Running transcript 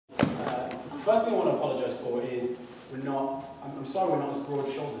first thing I want to apologise for is I'm sorry we're not as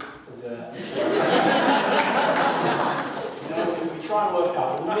broad-shouldered as we try and work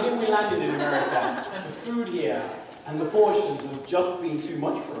out. The minute we landed in America, the food here and the portions have just been too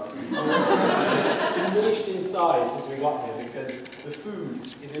much for us. Diminished in size since we got here because the food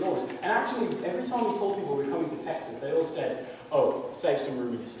is enormous. And actually, every time we told people we're coming to Texas, they all said, oh, save some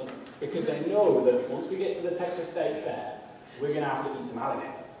room in your stomach. Because they know that once we get to the Texas State Fair, we're going to have to eat some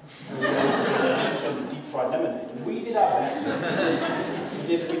alligator. And we're going to have to eat some deep-fried lemonade. And we did our best.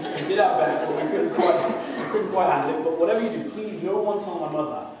 We did our best, but we couldn't quite handle it. But whatever you do, please, no one tell my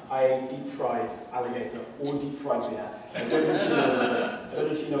mother I ate deep-fried alligator or deep-fried beer. I don't think she knows that. I don't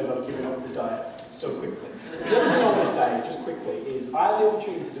think she knows I've given up the diet so quickly. The other thing I want to say, just quickly, is I had the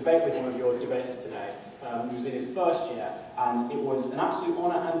opportunity to debate with one of your debaters today. He was in his first year, and it was an absolute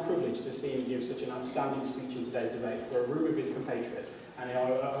honour and privilege to see him give such an outstanding speech in today's debate for a room of his compatriots. And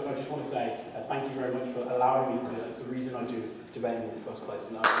I just want to say thank you very much for allowing me to do that. It's the reason I do debating in the first place.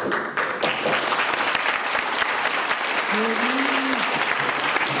 And okay,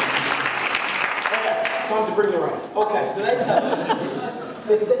 time to bring the rain. Okay, so they tell us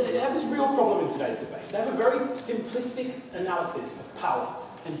they have this real problem in today's debate. They have a very simplistic analysis of power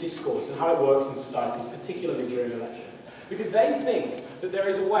and discourse and how it works in societies, particularly during elections. Because they think that there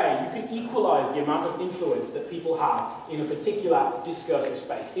is a way you can equalise the amount of influence that people have in a particular discursive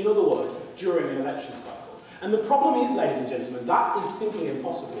space. In other words, during an election cycle. And the problem is, ladies and gentlemen, that is simply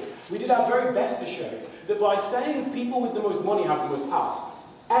impossible. We did our very best to show that by saying people with the most money have the most power,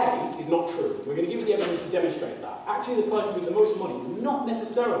 A, is not true. We're going to give you the evidence to demonstrate that. Actually, the person with the most money is not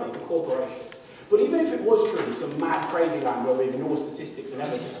necessarily the corporation. But even if it was true, some mad crazy land where we ignore statistics and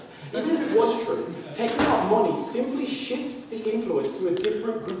evidence, even if it was true, taking out money simply shifts the influence to a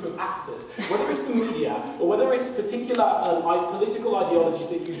different group of actors, whether it's the media or whether it's particular political ideologies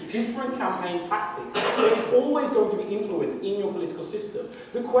that use different campaign tactics. There is always going to be influence in your political system.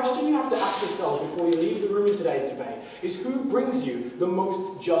 The question you have to ask yourself before you leave the room in today's debate is who brings you the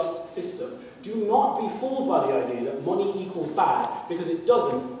most just system? Do not be fooled by the idea that money equals bad, because it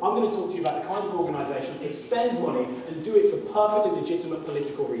doesn't. I'm going to talk to you about the kinds of organisations that spend money and do it for perfectly legitimate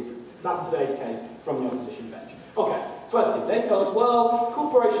political reasons. That's today's case from the opposition bench. Okay, firstly, they tell us, well,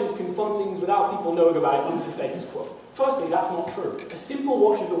 corporations can fund things without people knowing about it under the status quo. Firstly, that's not true. A simple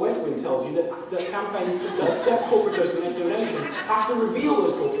watch of the West Wing tells you that the campaign that accepts corporate donations have to reveal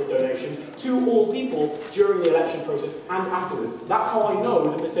those corporate donations to all people during the election process and afterwards. That's how I know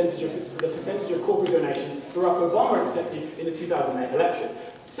the percentage of corporate donations Barack Obama accepted in the 2008 election.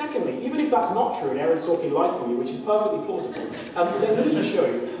 Secondly, even if that's not true, and Aaron Sorkin lied to me, which is perfectly plausible, they need to show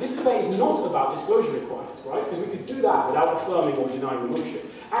you this debate is not about disclosure requirements, right? Because we could do that without affirming or denying the motion.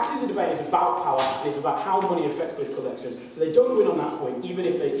 Actually, the debate is about power, and it's about how money affects political elections, so they don't win on that point, even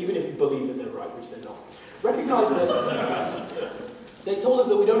if you believe that they're right, which they're not. Recognise that they told us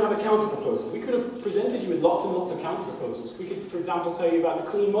that we don't have a counter-proposal. We could have presented you with lots and lots of counter-proposals. We could, for example, tell you about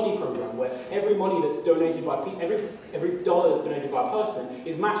the Clean Money Programme, where every money that's donated by every dollar that's donated by a person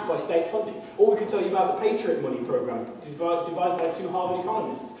is matched by state funding. Or we could tell you about the Patriot Money Programme, devised by two Harvard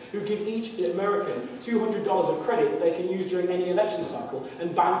economists, who give each American $200 of credit that they can use during any election cycle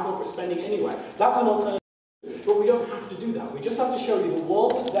and ban corporate spending anyway. That's an alternative. But we don't have to do that. We just have to show you the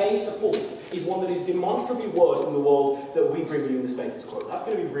world that they support is one that is demonstrably worse than the world that we bring you in the status quo. That's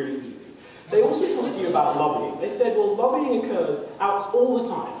going to be really easy. They also talked to you about lobbying. They said, well, lobbying occurs out all the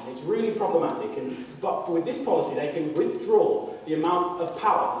time. It's really problematic. But with this policy, they can withdraw the amount of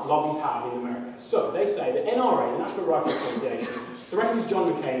power lobbies have in America. So they say the NRA, the National Rifle Association, threatens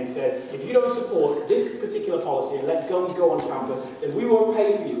John McCain and says, if you don't support this particular policy and let guns go on campus, then we won't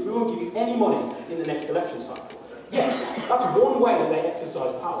pay for you. We won't give you any money in the next election cycle. Yes, that's one way that they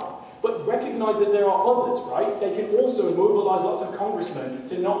exercise power. But recognise that there are others, right? They can also mobilise lots of congressmen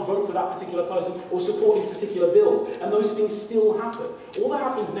to not vote for that particular person or support these particular bills. And those things still happen. All that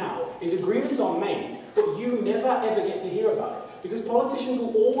happens now is agreements are made, but you never ever get to hear about it. Because politicians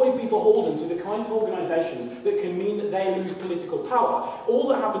will always be beholden to the kinds of organisations that can mean that they lose political power. All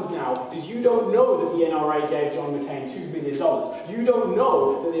that happens now is you don't know that the NRA gave John McCain $2 million. You don't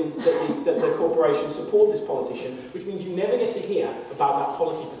know that the corporations support this politician, which means you never get to hear about that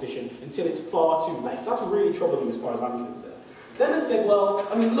policy position until it's far too late. That's really troubling as far as I'm concerned. Then they said, well,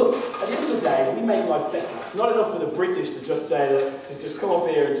 I mean, look, at the end of the day, we make life better. It's not enough for the British to just say, to just come up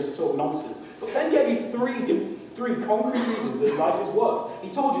here and just talk nonsense. But Ben gave you three concrete reasons that life is worse. He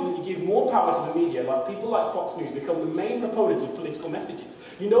told you that you give more power to the media, like people like Fox News become the main proponents of political messages.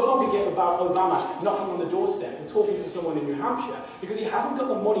 You no longer get about Obama knocking on the doorstep and talking to someone in New Hampshire because he hasn't got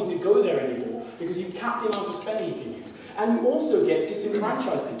the money to go there anymore because you've capped the amount of spending he can use. And you also get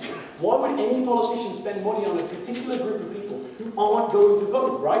disenfranchised people. Why would any politician spend money on a particular group of people who aren't going to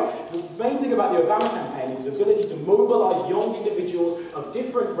vote, right? The main thing about the Obama campaign is his ability to mobilize young individuals of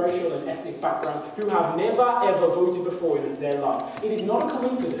different racial and ethnic backgrounds who have never ever voted before in their life. It is not a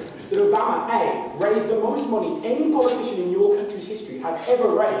coincidence that Obama, A, raised the most money any politician in your country's history has ever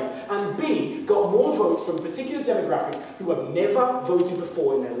raised, and B, got more votes from particular demographics who have never voted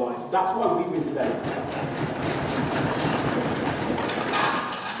before in their lives. That's why we win today.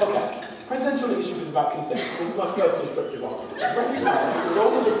 Okay, presidential leadership is about consensus. This is my first constructive argument. Recognize that the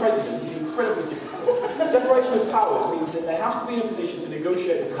role of the president is incredibly difficult. Separation of powers means that they have to be in a position to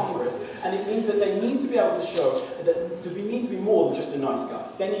negotiate with Congress, and it means that they need to be able to show that need to be more than just a nice guy.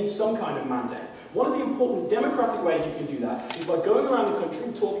 They need some kind of mandate. One of the important democratic ways you can do that is by going around the country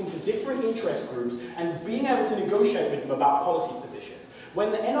and talking to different interest groups and being able to negotiate with them about policy positions.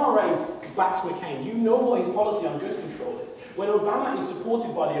 When the NRA backs McCain, you know what his policy on gun control is. When Obama is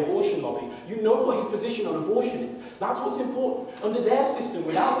supported by the abortion lobby, you know what his position on abortion is. That's what's important. Under their system,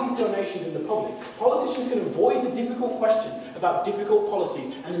 without these donations in the public, politicians can avoid the difficult questions about difficult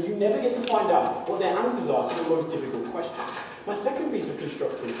policies, and then you never get to find out what their answers are to the most difficult questions. My second piece of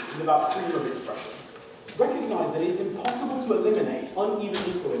constructive is about freedom of expression. Recognize that it is impossible to eliminate uneven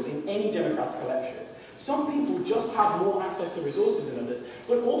influence in any democratic election. Some people just have more access to resources than others,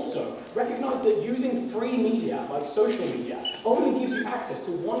 but also recognize that using free media, like social media, only gives you access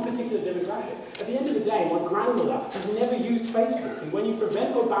to one particular demographic. At the end of the day, my grandmother has never used Facebook, and when you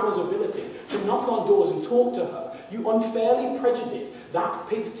prevent Obama's ability to knock on doors and talk to her, you unfairly prejudice that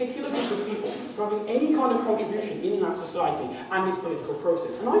particular group of people from having any kind of contribution in that society and its political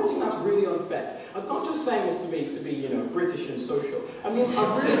process. And I think that's really unfair. I'm not just saying this to be British and social. I mean,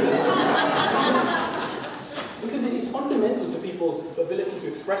 I really mean it. Because it is fundamental to people's ability to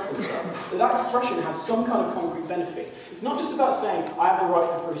express themselves, that expression has some kind of concrete benefit. It's not just about saying, I have the right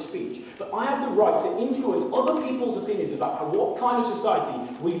to free speech, but I have the right to influence other people's opinions about what kind of society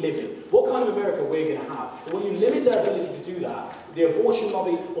we live in, what kind of America we're going to have. And when you limit their ability to do that, the abortion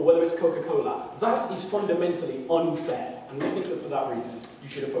lobby, or whether it's Coca-Cola, that is fundamentally unfair. And we think that for that reason, you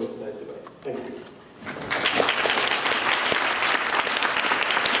should oppose today's debate. Thank you.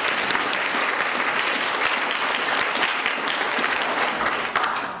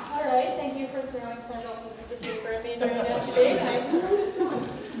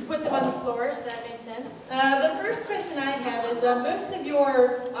 Put them on the floor, so that makes sense. The first question I have is, most of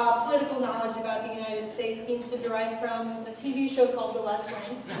your political knowledge about the United States seems to derive from a TV show called The West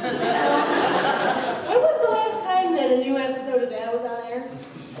Wing. When was the last time that a new episode of that was on air?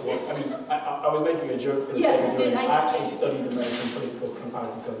 Well, I mean, I was making a joke for the sake of doing this. I actually studied American political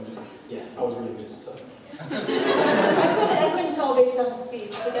comparative government. Yeah, I was really good at stuff. I couldn't tell based on the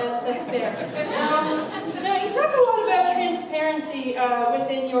speech, but that's fair. Now, you talk a lot about transparency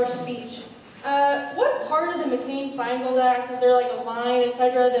within your speech. What part of the McCain-Feingold Act, is there like a line,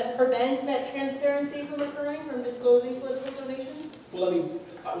 etc., that prevents that transparency from occurring, from disclosing political donations? Well, I mean,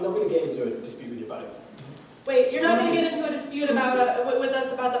 I'm not going to get into a dispute with you about it. Wait, you're not going to get into a dispute about with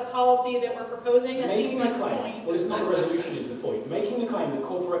us about the policy that we're proposing? That Making seems like a claim, the point. well, it's not a resolution is the point. Making a claim that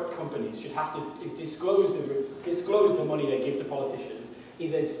corporate companies should have to disclose the money they give to politicians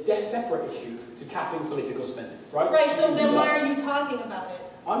is a separate issue to capping political spending, right? Right, so then why are you talking about it?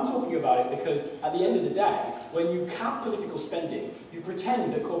 I'm talking about it because at the end of the day, when you cap political spending, you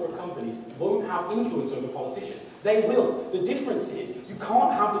pretend that corporate companies won't have influence over politicians. They will. The difference is you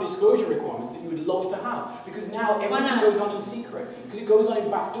can't have the disclosure requirements that you would love to have, because now everything goes on in secret, because it goes on in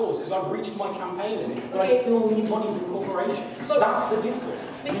back doors, because I've reached my campaign limit, but I still need money from corporations. That's the difference.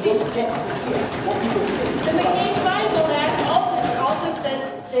 You don't get to hear what people think. The McCain-Feingold Act also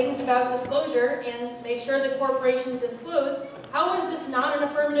says things about disclosure and make sure that corporations disclose. How is this not an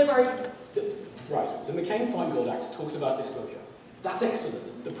affirmative argument? Right. The McCain-Feingold Act talks about disclosure. That's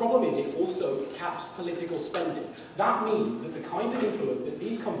excellent. The problem is it also caps political spending. That means that the kinds of influence that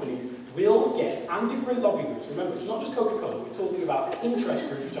these companies will get, and different lobby groups, remember, it's not just Coca-Cola, we're talking about interest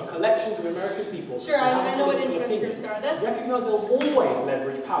groups, which are collections of American people. Sure, I know what interest groups are. Recognize they'll always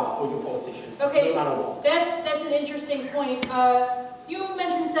leverage power over politicians, okay, no matter what. That's an interesting point. You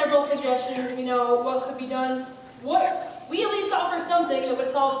mentioned several suggestions, what could be done. We at least offer something that would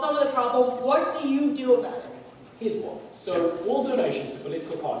solve some of the problem. What do you do about it? Here's one. So all donations to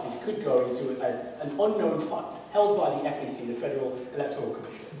political parties could go into an unknown fund held by the FEC, the Federal Electoral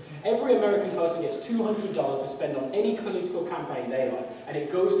Commission. Every American person gets $200 to spend on any political campaign they like, and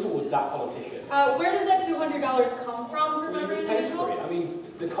it goes towards that politician. Where does that $200 come from every individual? For it. I mean,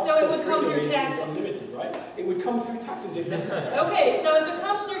 the cost of freedom is unlimited, right? It would come through taxes if necessary. Okay, so if it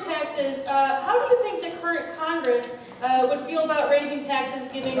comes through taxes, how do you think the current Congress would feel about raising taxes,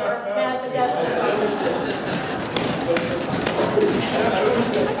 giving our massive deficit.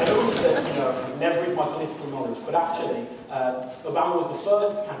 I don't understand, never is my political knowledge, but actually, Obama was the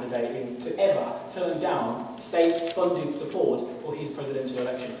first candidate to ever turn down state-funded support for his presidential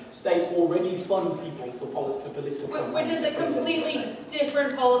election. State already fund people for political campaigns. Which is a completely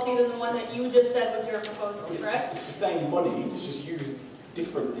different policy than the one that you just said was your proposal, correct? It's the same money, it's just used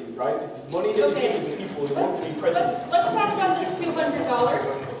differently, right? It's money that is given to people who want to be president. Let's talk about this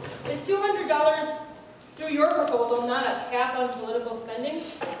 $200. Is $200 through your proposal not a cap on political spending?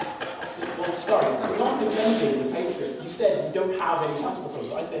 Well, sorry, we're not defending the Patriots. You said we don't have any tax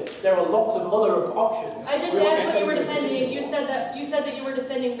proposal. I said there are lots of other options. I just asked what you were defending. You said that you were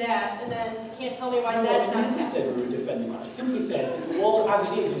defending that, and then you can't tell me why that's not a cap. I said we were defending that. I simply said the world as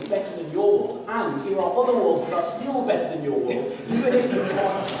it is better than your world, and here are other worlds that are still better than your world, even if you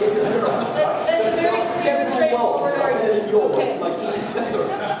can't get the That's a very straightforward argument. yours, Okay.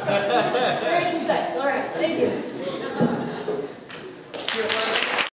 Very concise. All right. Thank you.